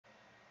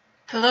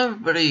Hello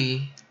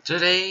everybody!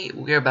 Today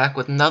we are back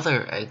with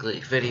another egg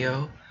leak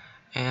video,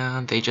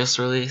 and they just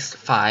released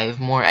 5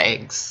 more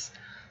eggs.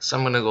 So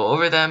I'm gonna go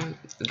over them,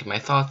 give my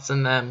thoughts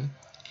on them,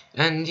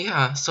 and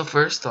yeah, so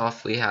first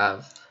off we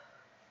have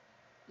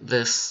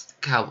this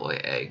cowboy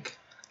egg.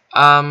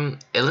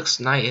 It looks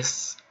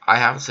nice, I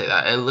have to say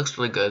that, it looks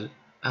really good.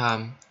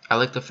 I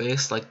like the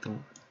face, like the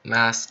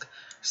mask,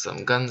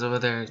 some guns over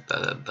there,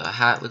 the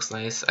hat looks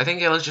nice. I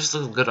think it just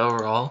looks good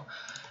overall,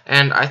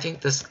 and I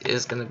think this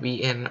is gonna be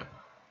in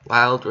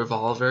Wild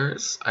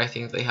Revolvers. I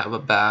think they have a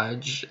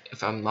badge,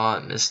 if I'm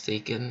not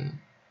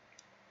mistaken.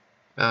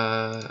 We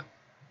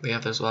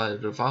have those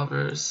Wild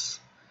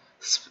Revolvers.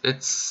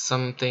 It's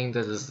something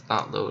that does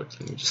not load.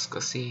 Let me just go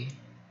see.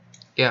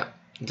 Yeah,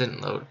 it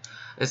didn't load.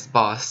 It's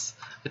boss.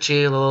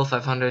 Achieve level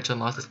 500 to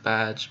unlock this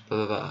badge.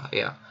 Blah blah blah.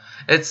 Yeah,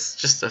 it's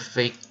just a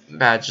fake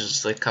badge,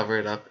 just like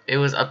covered up. It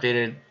was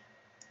updated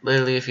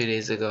literally a few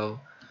days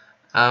ago.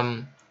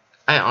 I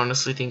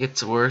honestly think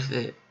it's worth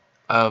it.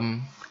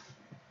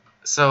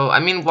 So, I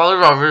mean, Wild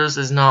Rovers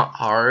is not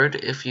hard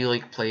if you,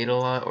 like, play it a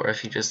lot, or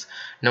if you just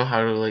know how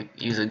to, like,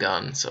 use a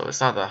gun, so it's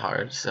not that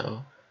hard,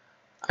 so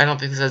I don't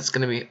think that's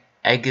gonna be,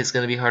 egg is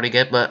gonna be hard to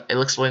get, but it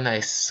looks really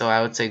nice, so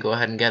I would say go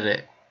ahead and get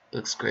it. It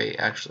looks great,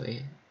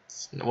 actually.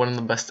 It's one of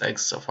the best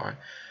eggs so far.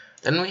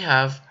 Then we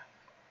have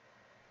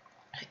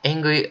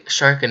Angry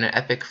Shark and an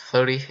Epic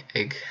Floaty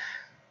Egg.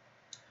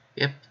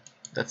 Yep,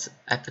 that's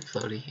Epic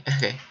Floaty.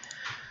 Okay.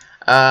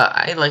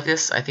 I like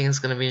this. I think it's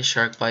gonna be in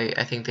Shark Bite.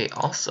 I think they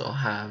also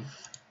have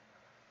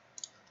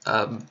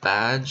a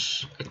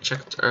badge. I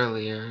checked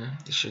earlier.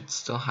 They should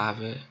still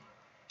have it.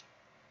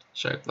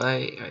 Shark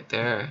Bite right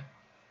there.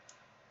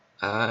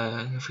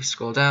 If we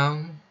scroll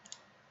down,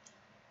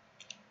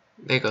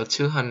 they go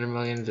 200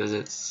 million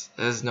visits.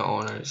 There's no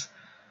owners.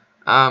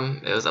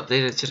 It was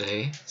updated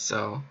today,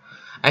 so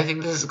I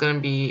think this is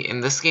gonna be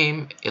in this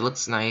game. It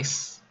looks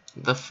nice.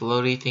 The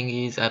floaty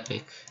thingy is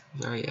epic,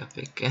 very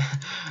epic.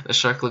 The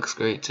shark looks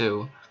great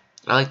too.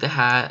 I like the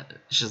hat.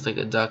 It's just like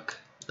a duck,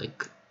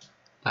 like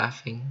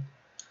laughing.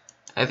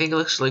 I think it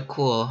looks really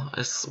cool.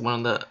 It's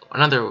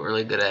another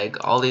really good egg.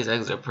 All these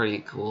eggs are pretty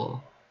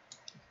cool.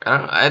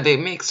 They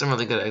make some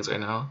really good eggs right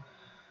now.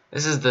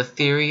 This is the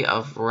Theory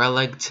of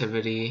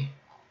Relativity.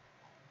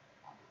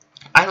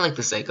 I like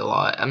this egg a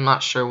lot. I'm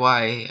not sure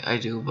why I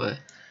do, but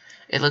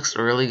it looks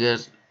really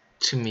good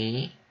to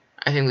me.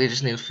 I think they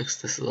just need to fix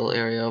this little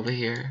area over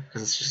here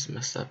because it's just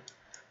messed up.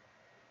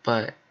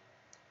 But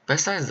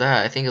besides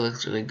that, I think it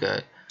looks really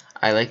good.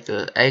 I like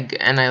the egg,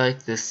 and I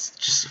like this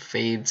just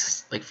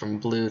fades like from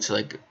blue to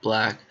like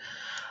black.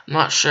 I'm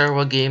not sure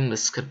what game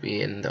this could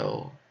be in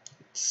though.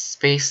 It's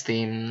space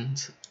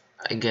themed,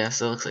 I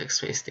guess. It looks like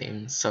space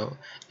themed, so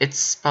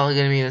it's probably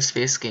gonna be in a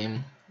space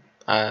game.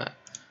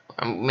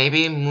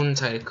 Maybe Moon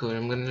Tycoon.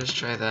 I'm gonna just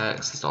try that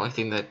because it's the only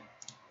thing that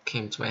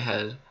came to my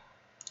head.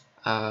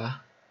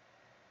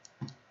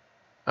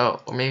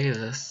 Oh, or maybe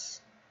this.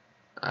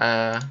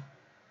 Yeah,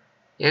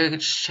 we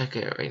could just check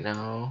it right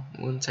now.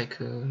 Moon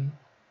Tycoon.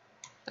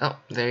 Oh,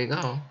 there you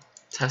go.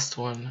 Test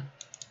 1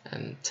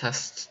 and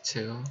test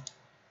 2.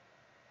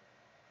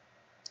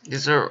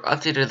 These were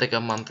updated like a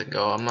month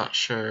ago. I'm not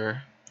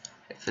sure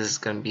if this is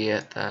gonna be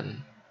it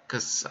then,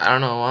 because I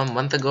don't know. 1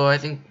 month ago, I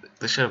think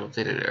they should have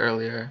updated it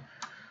earlier.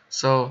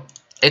 So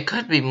it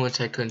could be Moon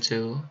Tycoon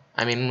 2.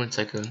 I mean Moon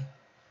Tycoon,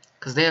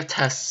 because they have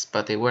tests,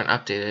 but they weren't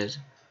updated.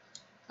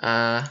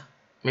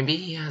 Maybe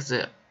he has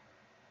it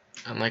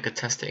on like a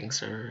testing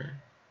server.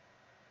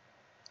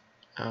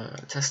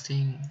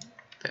 Testing.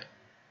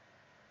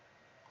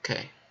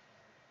 Okay.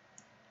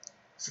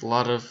 There's a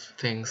lot of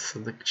things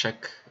to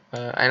check.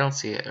 I don't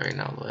see it right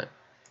now, but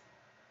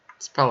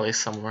it's probably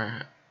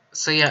somewhere.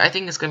 So yeah, I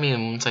think it's gonna be a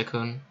Moon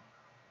Tycoon.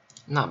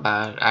 Not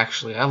bad,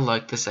 actually. I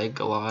like this egg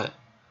a lot.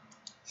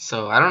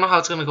 So I don't know how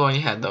it's gonna go on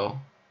your head though.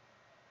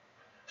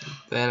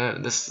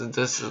 Then this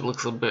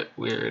looks a bit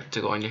weird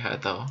to go on your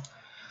head though.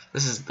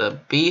 This is the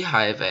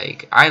Beehive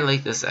egg. I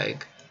like this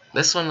egg.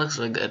 This one looks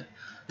really good.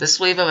 This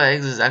wave of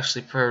eggs is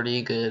actually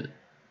pretty good.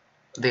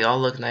 They all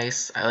look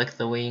nice. I like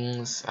the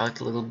wings. I like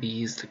the little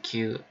bees. They're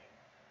cute.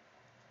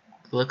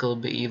 They look a little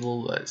bit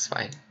evil, but it's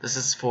fine. This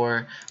is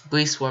for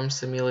Bee Swarm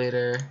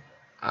Simulator.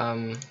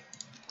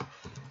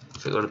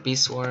 If we go to Bee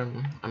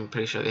Swarm, I'm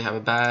pretty sure they have a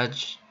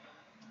badge.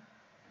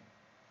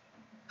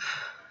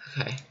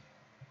 Okay.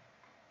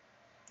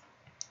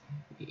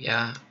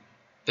 Yeah.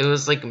 It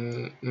was like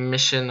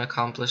mission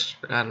accomplished.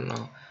 I don't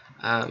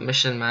know.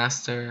 Mission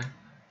master.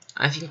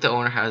 I think the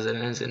owner has it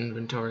in his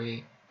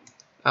inventory.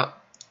 Oh.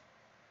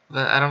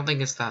 But I don't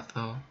think it's that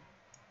though.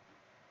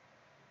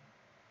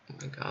 Oh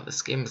my god,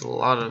 this game has a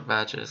lot of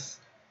badges.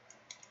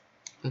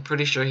 I'm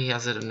pretty sure he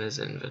has it in his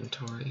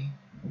inventory.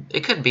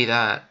 It could be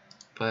that,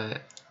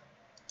 but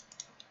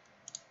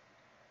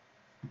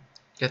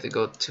you have to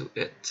go to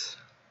it.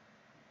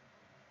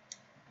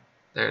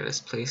 There it is,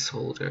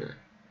 placeholder.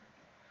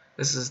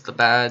 This is the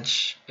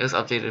badge. It was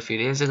updated a few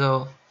days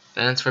ago,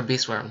 and it's for Bee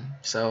Swarm.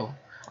 So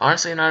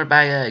honestly, not a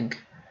bad egg.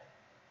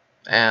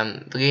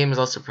 And the game is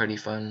also pretty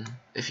fun.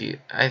 If you,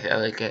 I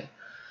like it.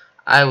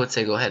 I would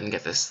say go ahead and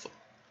get this.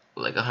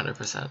 like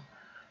 100%.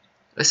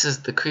 This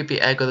is the creepy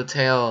egg with a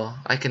tail.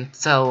 I can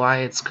tell why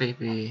it's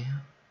creepy,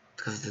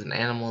 because it's an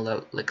animal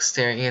that like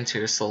staring into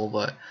your soul,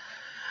 but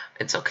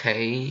it's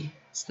okay.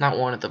 It's not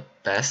one of the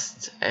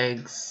best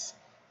eggs,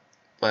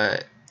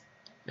 but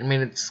I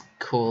mean it's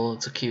cool.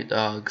 It's a cute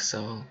dog,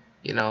 so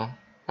you know,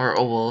 or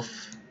a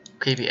wolf,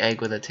 creepy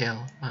egg with a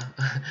tail.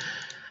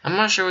 I'm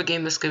not sure what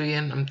game this could be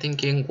in. I'm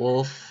thinking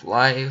Wolf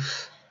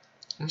Live.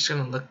 I'm just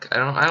gonna look.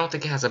 I don't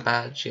think it has a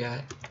badge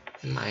yet.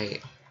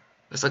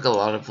 There's like a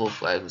lot of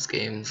Wolf Lives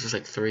games. There's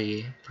like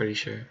 3, pretty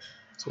sure.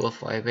 It's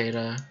Wolf Live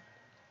Beta.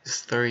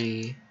 There's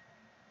 3.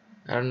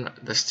 I don't know.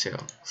 There's 2.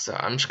 So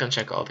I'm just gonna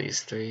check all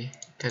these 3.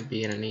 Could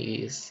be in any of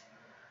these.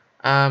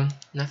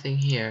 Nothing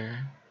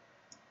here.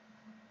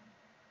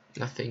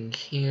 Nothing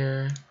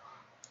here.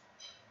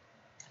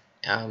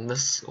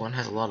 This one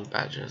has a lot of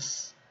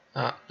badges.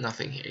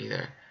 Nothing here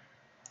either.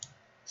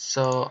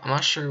 So I'm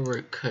not sure where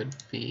it could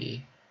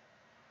be.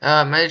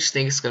 I just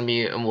think it's gonna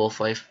be in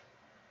Wolf Life.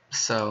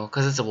 So,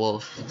 cause it's a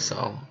wolf.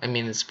 So I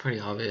mean it's pretty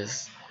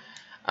obvious.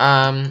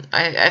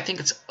 I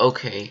think it's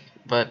okay,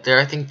 but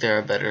I think there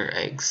are better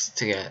eggs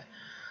to get.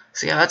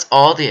 So yeah, that's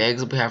all the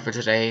eggs we have for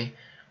today.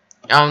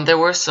 There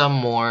were some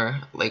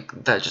more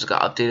like that just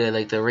got updated.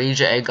 Like the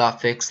Rage egg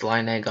got fixed,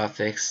 Lion egg got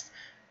fixed,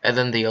 and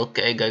then the Yolk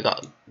egg I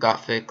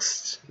got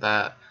fixed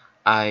that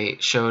I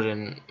showed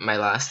in my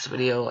last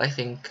video. I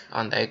think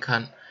on the egg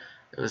hunt,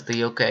 it was the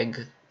Yolk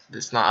egg.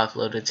 It's not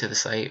uploaded to the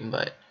site,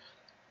 but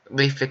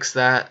they fixed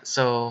that.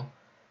 So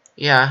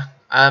yeah,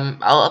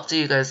 I'll update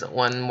you guys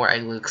when more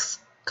egg leaks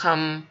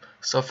come.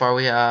 So far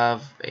we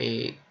have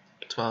a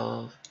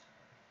 12,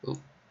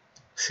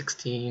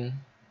 16,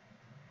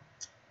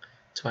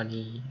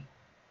 20,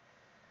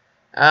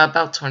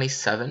 about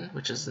 27,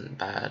 which isn't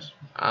bad.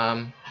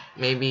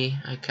 Maybe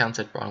I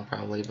counted wrong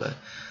probably, but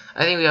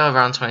I think we have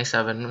around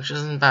 27, which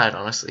isn't bad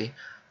honestly.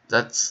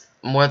 That's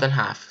more than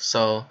half,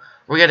 so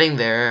we're getting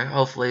there.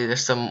 Hopefully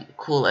there's some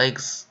cool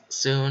eggs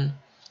soon.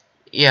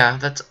 Yeah,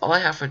 that's all I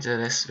have for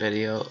this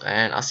video,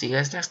 and I'll see you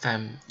guys next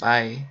time.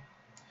 Bye.